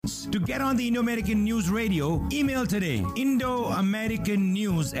news. To get on the Indo-American News Radio, email today,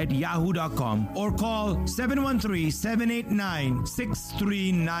 indoamericannews@yahoo.com or call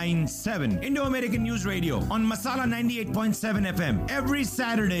 713-789-6397. Indo-American News Radio on Masala 98.7 FM every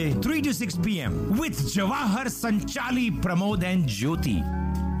Saturday, 3 to 6 p.m. with Jawahar, Sanchali, Pramod and Jyoti.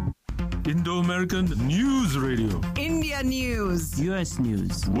 Indo-American News Radio. India news, US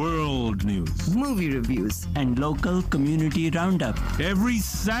news, World news. movie reviews, and local community roundup Every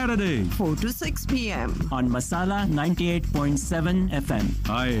Saturday. 4 to 6 p.m. on Masala 98.7 FM.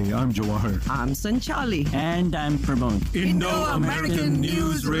 Hi, I'm Jawahar. I'm Sanchali. And I'm Pramod. Indo-American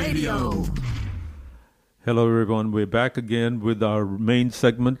News Radio. Hello, everyone. We're back again with our main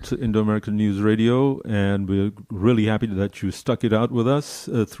segment, Indo-American News Radio, and we're really happy that you stuck it out with us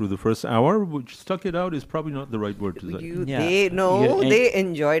through the first hour. Which stuck it out is probably not the right word to say. They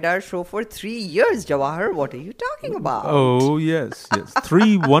enjoyed our show for 3 years, Jawahar. What are you talking about? Oh, yes.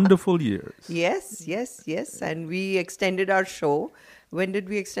 3 wonderful years. Yes. And we extended our show. When did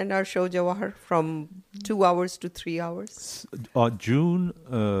we extend our show, Jawahar? From 2 hours to 3 hours? June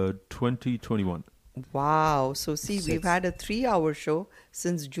 2021. Wow. So, see, we've had a 3-hour show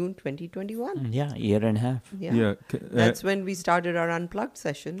since June 2021. Yeah, year and a half. Yeah. That's when we started our Unplugged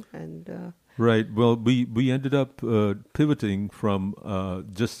session. And right. Well, we ended up pivoting from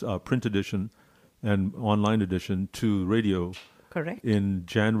just print edition and online edition to radio. Correct. In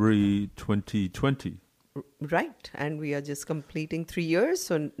January 2020. Right. And we are just completing 3 years.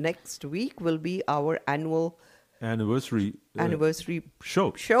 So, next week will be our annual anniversary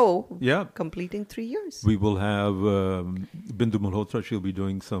show. Yeah, completing 3 years. We will have Bindu Malhotra. She'll be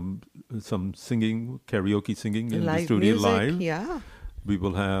doing some singing, karaoke singing in the studio music, live. Yeah. We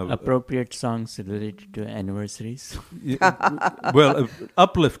will have appropriate songs related to anniversaries.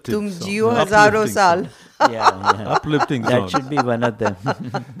 Uplifting. Tum jiyo hazaron saal. Yeah. Uplifting that songs. should be one of them.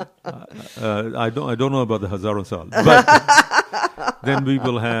 I don't know about the hazaron saal, but then we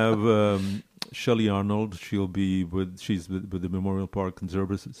will have. Shelley Arnold, she's with the Memorial Park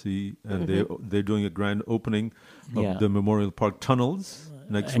Conservancy, and they're doing a grand opening of the Memorial Park tunnels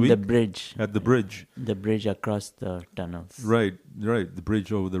next week. The bridge. At the bridge. The bridge across the tunnels. Right. The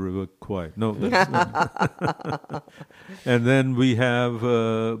bridge over the River Kwai. No. And then we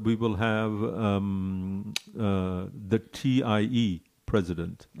will have the TIE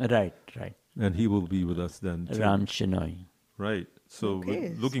president. Right. And he will be with us then too. Ram Shenoy. Right. So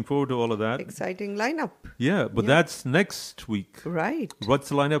we're looking forward to all of that. Exciting lineup. Yeah, but that's next week. Right. What's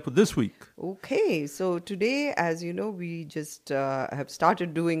the lineup for this week? Okay, so today, as you know, we just have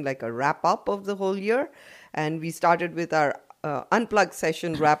started doing like a wrap-up of the whole year. And we started with our Unplugged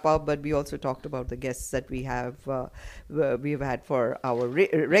session wrap-up, but we also talked about the guests that we've had for our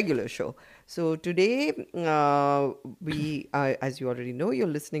regular show. So today, as you already know, you're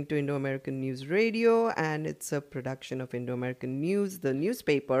listening to Indo-American News Radio, and it's a production of Indo-American News, the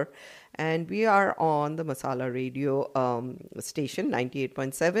newspaper. And we are on the Masala Radio station,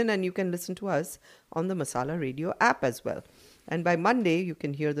 98.7, and you can listen to us on the Masala Radio app as well. And by Monday, you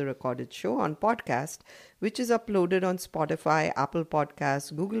can hear the recorded show on podcast, which is uploaded on Spotify, Apple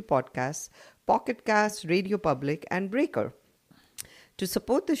Podcasts, Google Podcasts, Pocket Casts, Radio Public, and Breaker. To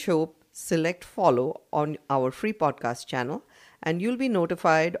support the show, select follow on our free podcast channel, and you'll be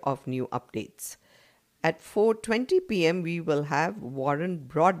notified of new updates. At 4:20 p.m., we will have Warren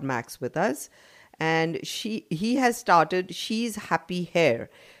Broadmax with us, and he has started She's Happy Hair.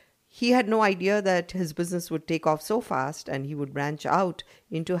 He had no idea that his business would take off so fast, and he would branch out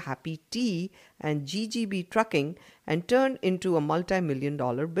into Happy Tea and GGB Trucking and turn into a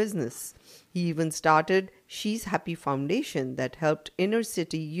multi-million-dollar business. He even started She's Happy Foundation that helped inner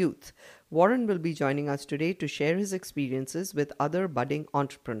city youth. Warren will be joining us today to share his experiences with other budding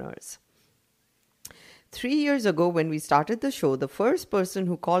entrepreneurs. 3 years ago, when we started the show, the first person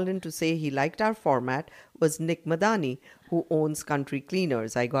who called in to say he liked our format was Nick Madani, who owns Country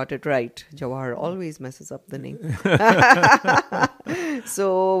Cleaners. I got it right. Jawahar always messes up the name.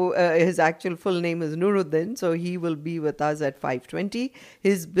 So his actual full name is Nuruddin. So he will be with us at 5:20.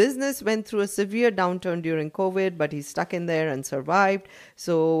 His business went through a severe downturn during COVID, but he stuck in there and survived.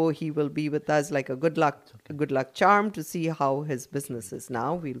 So he will be with us like a good luck charm to see how his business is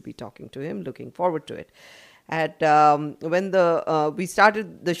now. We'll be talking to him. Looking forward to it. When we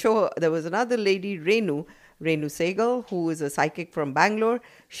started the show, there was another lady, Renu Segal, who is a psychic from Bangalore.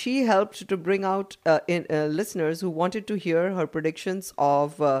 She helped to bring out listeners who wanted to hear her predictions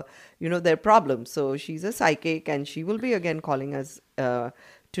of their problems. So she's a psychic, and she will be again calling us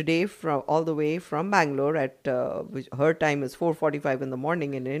today from all the way from Bangalore at which her time is 4:45 in the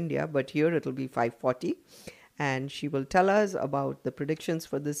morning in India, but here it'll be 5:40. and she will tell us about the predictions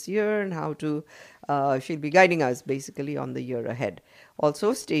for this year and how to, she'll be guiding us basically on the year ahead.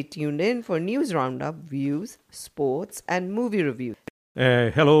 Also, stay tuned in for news roundup, views, sports, and movie reviews.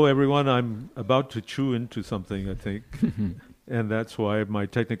 Hello, everyone. I'm about to chew into something, I think. And that's why my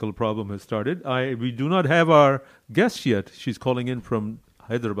technical problem has started. We do not have our guest yet. She's calling in from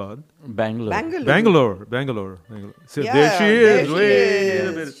Hyderabad. Bangalore. Bangalore. So Yeah, there she is. there Wait she a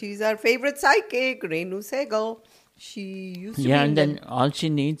is. minute. She's our favorite psychic, Renu Sehgal. She used to be Yeah, in and the- then all she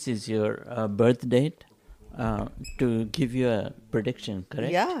needs is your birth date to give you a prediction,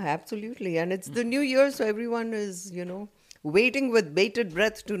 correct? Yeah, absolutely. And it's the new year, so everyone is, waiting with bated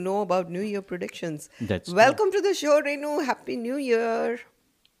breath to know about New Year predictions. That's true. Welcome to the show, Renu. Happy New Year.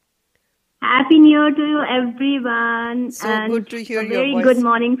 Happy New Year to you, everyone. So and good to hear a your very voice. good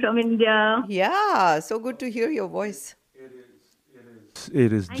morning from India. Yeah, so good to hear your voice.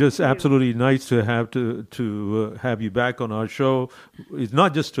 It is just absolutely nice to have you back on our show. It's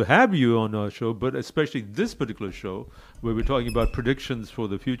not just to have you on our show, but especially this particular show where we're talking about predictions for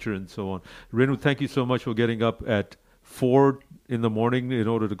the future and so on. Renu, thank you so much for getting up at 4 in the morning in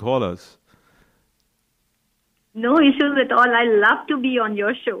order to call us. No issues at all. I love to be on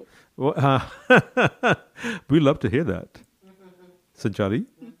your show. Well, we love to hear that, Sanchali.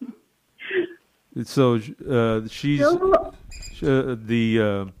 So she's So,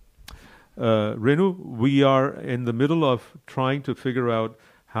 Renu. We are in the middle of trying to figure out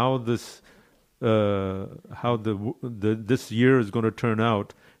how this this year is going to turn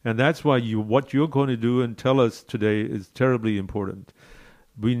out, and that's why what you're going to do and tell us today is terribly important.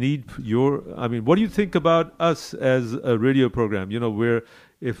 We need what do you think about us as a radio program? Where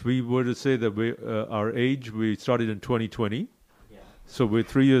if we were to say that our age, we started in 2020. So we're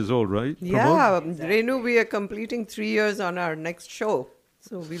 3 years old, right? Yeah, Renu, we are completing 3 years on our next show.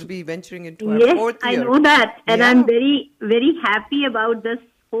 So we'll be venturing into our yes, fourth I year. know that. And Yeah. I'm very, very happy about this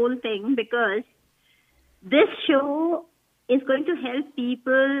whole thing because this show is going to help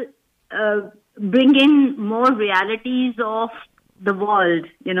people bring in more realities of the world,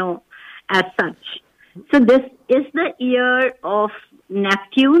 as such. So this is the year of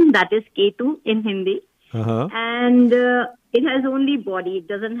Neptune, that is Ketu in Hindi. Uh-huh. And it has only body, it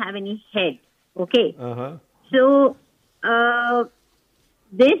doesn't have any head. Okay. Uh-huh. So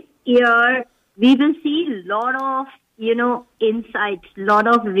this year we will see a lot of, insights, lot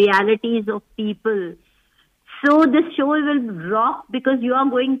of realities of people. So this show will rock because you are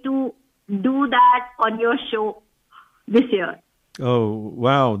going to do that on your show this year. Oh,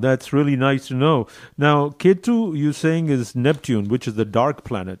 wow. That's really nice to know. Now, Ketu, you're saying is Neptune, which is the dark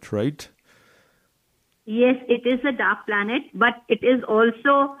planet, right? Yes, it is a dark planet, but it is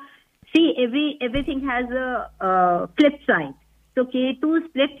also, everything has a flip side. So Ketu's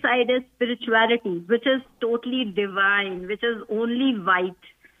flip side is spirituality, which is totally divine, which is only white.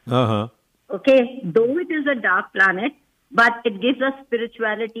 Uh-huh. Okay, though it is a dark planet, but it gives us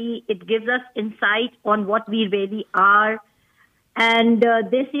spirituality, it gives us insight on what we really are. And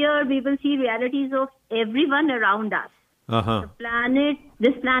this year we will see realities of everyone around us. Uh-huh.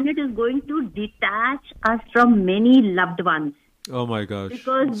 This planet is going to detach us from many loved ones. Oh, my gosh.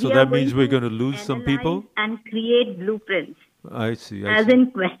 Because So we are that means we're going going to lose some people? analyze and create blueprints, I see. as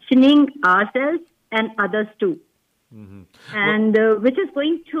in questioning ourselves and others too. Mm-hmm. And which is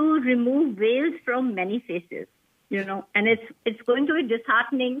going to remove veils from many faces, and it's going to be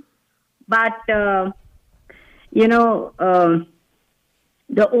disheartening, but the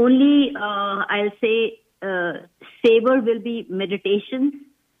only I'll say savor will be meditation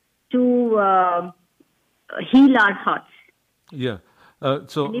to heal our hearts. Yeah.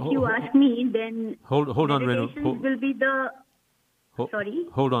 So And if you ask me, then hold on, Renu. meditations will be the sorry.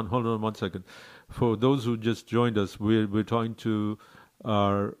 Hold on 1 second. For those who just joined us, we're talking to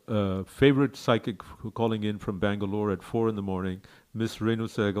our favorite psychic calling in from Bangalore at 4 in the morning, Miss Renu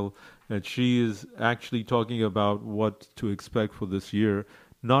Sehgal, and she is actually talking about what to expect for this year,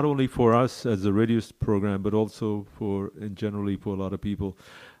 not only for us as a radio program, but also generally for a lot of people.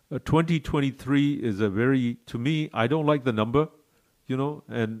 2023 is to me, I don't like the number,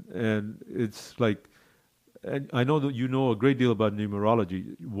 and it's like, and I know that you know a great deal about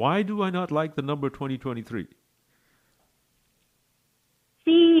numerology. Why do I not like the number 2023?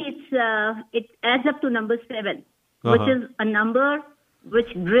 See, it adds up to number 7, which Uh-huh. is a number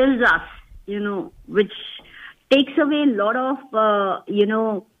which drills us, which takes away a lot of,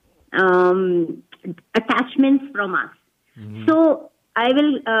 attachments from us. Mm-hmm. So I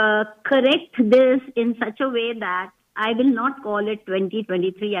will correct this in such a way that I will not call it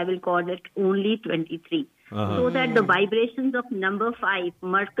 2023. I will call it only 23. Uh-huh. So that the vibrations of number 5,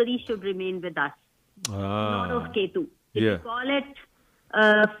 Mercury, should remain with us. not of Ketu. If Yeah. you call it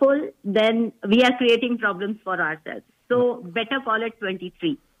full, then we are creating problems for ourselves. So better call it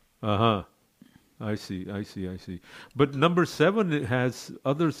 23. Uh-huh. I see. But number 7 it has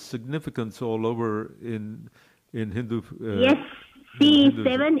other significance all over in Hindu. Yes. See,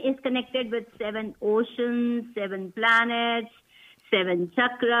 Hinduism. 7 is connected with 7 oceans, 7 planets, 7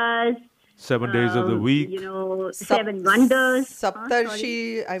 chakras. 7 days of the week. 7 wonders.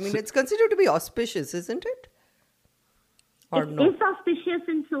 Saptarshi, I mean, it's considered to be auspicious, isn't it? Or It no? is auspicious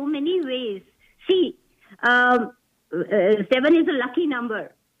in so many ways. See, 7 is a lucky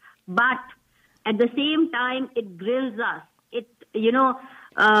number, but at the same time, it grills us.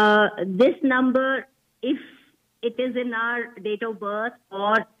 This number, if it is in our date of birth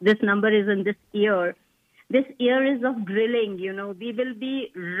or this number is in this year is of grilling, we will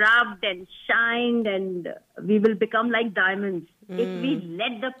be rubbed and shined and we will become like diamonds if we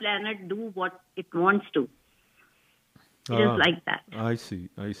let the planet do what it wants to. It is like that. I see.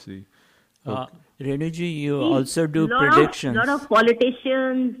 Renuji, you also do predictions. A lot of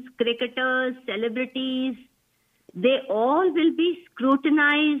politicians, cricketers, celebrities, they all will be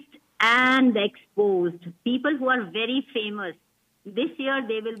scrutinized and exposed. People who are very famous, this year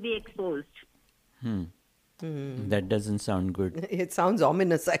they will be exposed. That doesn't sound good. It sounds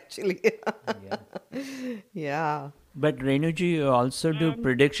ominous, actually. Yeah. But Renuji, you also do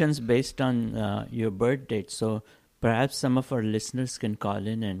predictions based on your birth date. So perhaps some of our listeners can call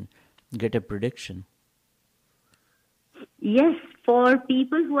in and get a prediction. Yes, for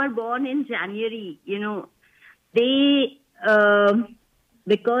people who are born in January, they,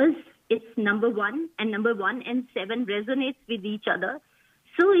 because it's number 1 and 7 resonates with each other.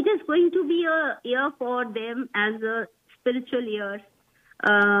 So it is going to be a year for them as a spiritual year.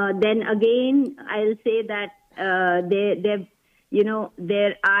 Then again, I'll say that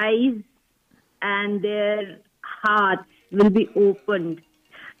their eyes and their hearts will be opened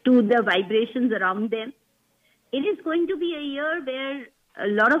to the vibrations around them. It is going to be a year where a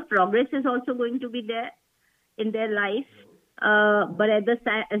lot of progress is also going to be there in their life. But at the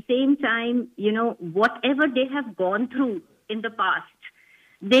same time, whatever they have gone through in the past,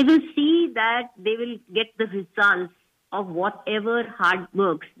 they will see that they will get the results of whatever hard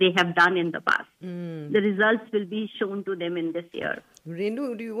works they have done in the past. The results will be shown to them in this year.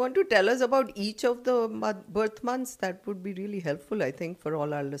 Renu, do you want to tell us about each of the birth months? That would be really helpful, I think, for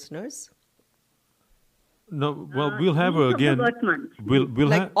all our listeners. No, well, we'll have her each of the again. birth months. We'll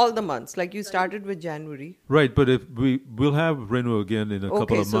Like have all the months, like you started with January. right, but if we'll have Renu again in a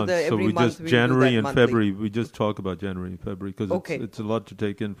couple of so months. every we month just we'll do January that and monthly. February. We just talk about January and February because Okay. it's a lot to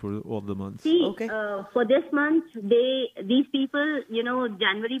take in for all the months. See, Okay. for this month, these people,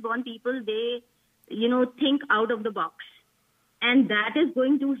 January born people, they, think out of the box. And that is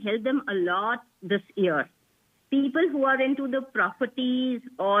going to help them a lot this year. People who are into the properties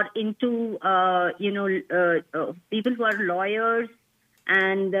or into, people who are lawyers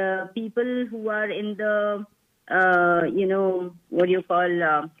and people who are in the, what do you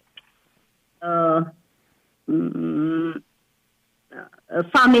call,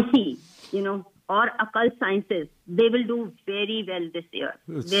 pharmacy, or occult sciences, they will do very well this year.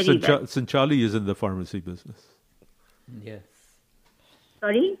 Very well. Sanchali is in the pharmacy business. Yes.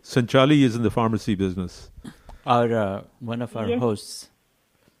 Sorry? Sanchali is in the pharmacy business. Our one of our Yes. hosts.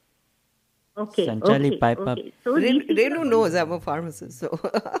 Okay. Sanchali, okay, pipe up. okay. So these Renu knows I'm a pharmacist, so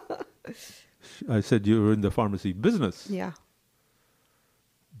I said you were in the pharmacy business. yeah.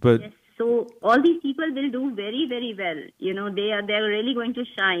 But Yes. So all these people will do very, very well. They are really going to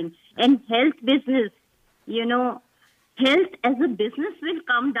shine. And health business, health as a business will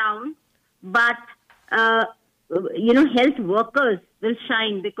come down, but health workers will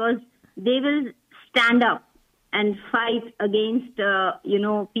shine because they will stand up and fight against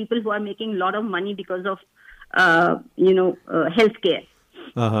people who are making a lot of money because of healthcare.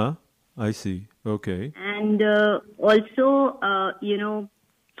 I see. Okay. And also,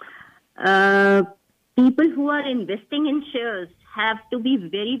 people who are investing in shares have to be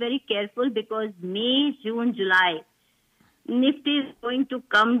very, very careful because May, June, July, Nifty is going to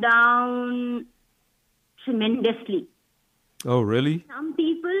come down tremendously. Oh, really? Some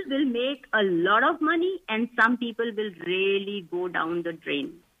people will make a lot of money and some people will really go down the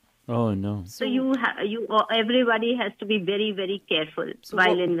drain. Oh, no. So everybody has to be very, very careful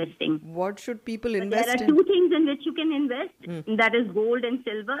while investing. What should people But invest there are in? two things in which you can invest. That is gold and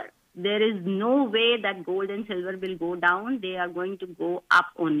silver. There is no way that gold and silver will go down. They are going to go up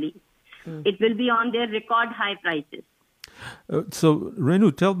only. It will be on their record high prices. So,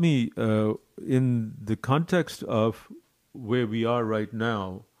 Renu, tell me, in the context of where we are right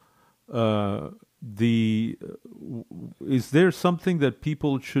now, is there something that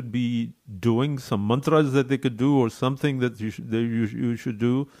people should be doing, some mantras that they could do, or something that you should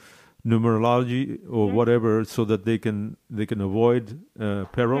do, numerology or whatever, so that they can avoid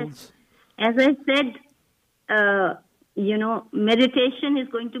perils? As I said, meditation is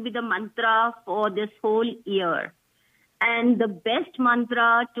going to be the mantra for this whole year. And the best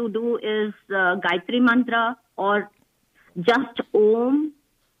mantra to do is Gayatri mantra, or just Om,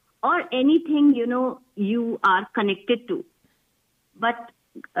 or anything, you are connected to. But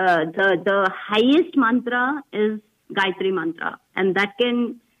the highest mantra is Gayatri mantra. And that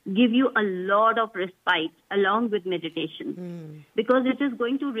can give you a lot of respite along with meditation. Because it is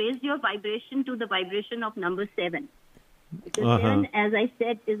going to raise your vibration to the vibration of number 7. Because 7, as I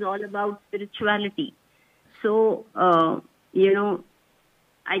said, is all about spirituality. So, I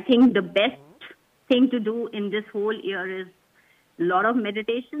think the best thing to do in this whole year is a lot of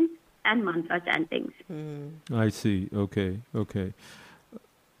meditations and mantra chantings. I see. Okay.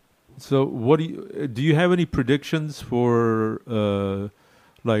 So, what do you have any predictions for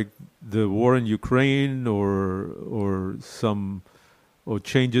like the war in Ukraine or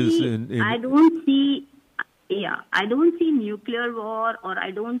changes in? I don't see. Yeah, I don't see nuclear war, or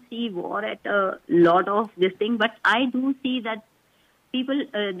I don't see war at a lot of this thing, but I do see that people,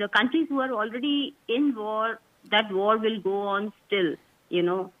 the countries who are already in war, that war will go on still,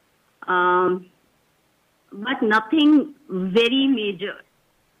 but nothing very major.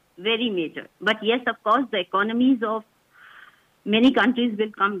 But yes, of course, the economies of many countries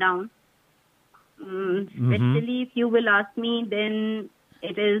will come down. Especially if you will ask me, then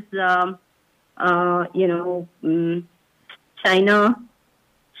it is... China,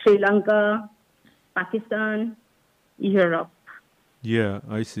 Sri Lanka, Pakistan, Europe. Yeah,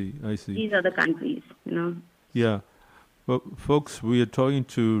 I see. These are the countries, Yeah. Well, folks, we are talking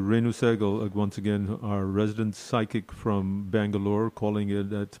to Renu Sehgal, once again, our resident psychic from Bangalore, calling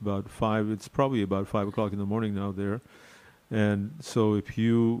it at about 5. It's probably about 5 o'clock in the morning now there. And so if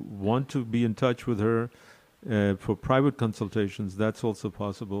you want to be in touch with her for private consultations, that's also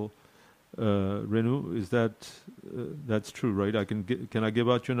possible. Renu, is that's true, right? Can I give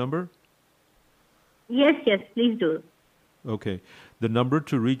out your number? Yes, please do. Okay. The number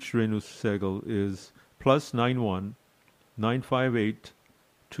to reach Renu Sehgal is +91 958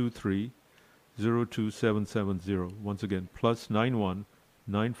 23 02770. Once again, +91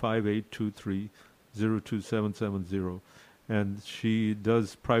 958 23 02770. And she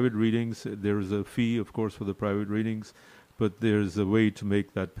does private readings. There is a fee, of course, for the private readings. But there's a way to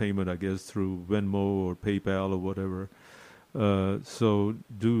make that payment, I guess, through Venmo or PayPal or whatever. So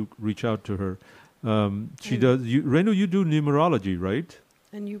do reach out to her. She does. Renu, you do numerology, right?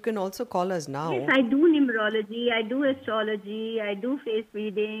 And you can also call us now. Yes, I do numerology, I do astrology, I do face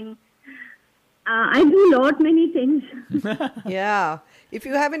reading. I do many things. Yeah. If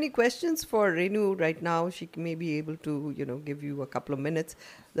you have any questions for Renu right now, she may be able to, give you a couple of minutes.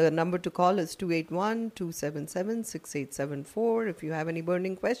 The number to call is 281-277-6874. If you have any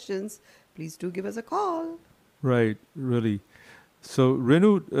burning questions, please do give us a call. Right, really. So,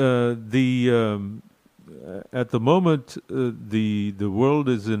 Renu, at the moment, the world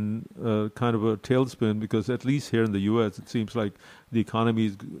is in kind of a tailspin, because at least here in the U.S., it seems like the economy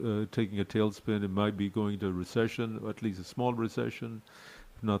is taking a tailspin. It might be going to a recession, or at least a small recession,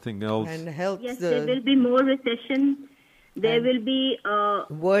 if nothing else. And health. Yes, there will be more recession. There will be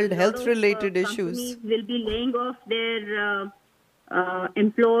world health-related issues. Will be laying off their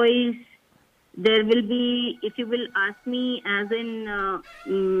employees. There will be, if you will ask me, as in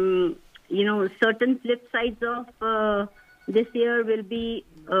certain flip sides of this year will be,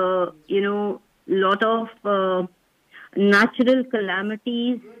 lot of natural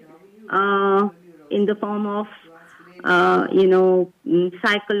calamities in the form of,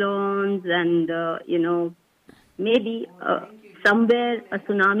 cyclones and, maybe somewhere a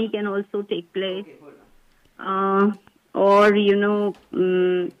tsunami can also take place. Or,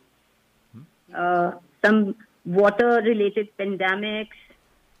 some water-related pandemics.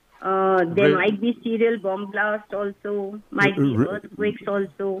 There might be serial bomb blast also, might be earthquakes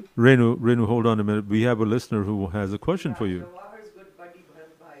also. Renu, hold on a minute. We have a listener who has a question for you. Jawahar's good buddy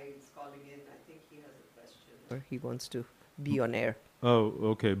Bharat Bhai is calling in. I think he has a question. Or he wants to be on air. Oh,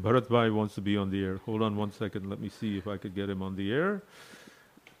 okay. Bharat Bhai wants to be on the air. Hold on one second. Let me see if I could get him on the air.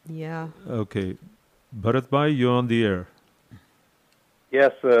 Yeah. Okay. Bharat Bhai, you're on the air.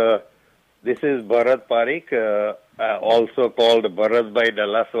 Yes, this is Bharat Parikh, also called Bharat Bhai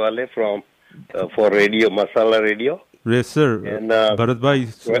Dalaswale for Radio, Masala Radio. Yes, sir. And, Bharat Bhai,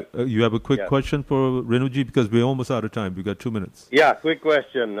 you have a quick question for Renuji, because we're almost out of time. We've got 2 minutes. Yeah, quick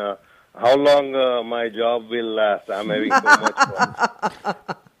question. how long my job will last. I'm having so much fun.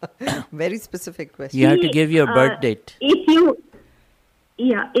 Very specific question. You have to give your birth date. If you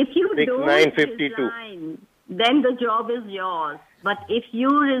Six, don't 9:52. resign, then the job is yours. But if you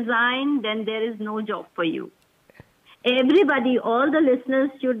resign, then there is no job for you. Everybody, all the listeners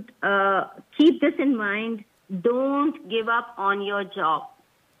should keep this in mind. Don't give up on your job,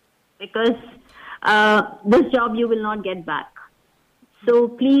 because this job you will not get back. So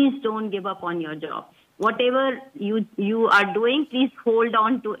please don't give up on your job. Whatever you are doing, please hold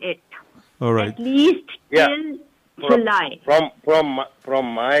on to it. All right. At least till July.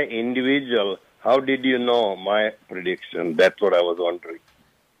 From my individual, how did you know my prediction? That's what I was wondering.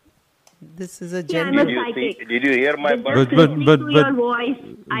 This is a Yeah, I'm genuine. a psychic. Did you hear my birth? Just listening to your voice,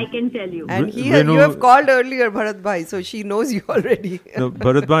 I can tell you. And Renu- you have called earlier, Bharat Bhai, so she knows you already. No,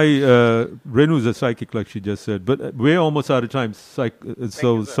 Bharat Bhai, Renu is a psychic, like she just said. But we're almost out of time.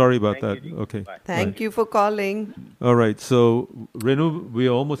 So sorry about Thank that. you. Okay. Thank you for calling. All right. So, Renu,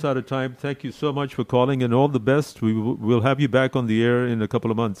 we're almost out of time. Thank you so much for calling, and all the best. We'll have you back on the air in a couple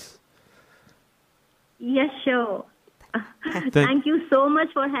of months. Yes, sure. Thank you so much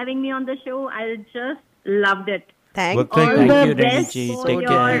for having me on the show. I just loved it. Thank Well, you. thank All you. the Thank you, best Renu ji. for Take your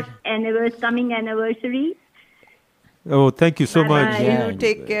care. coming anniversary. Oh, thank you so Bye-bye. much. Yeah. You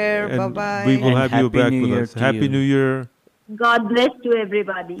take care. And Bye-bye. we will And have you Happy back New with Year us. to Happy you. New Year. God bless to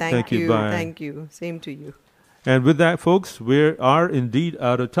everybody. Thank you. you. Bye. Thank you. Same to you. And with that, folks, we are indeed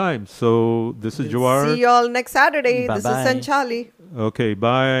out of time. So this is Jawar. See you all next Saturday. This is Bye-bye. Sanchali. Okay,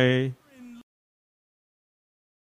 bye.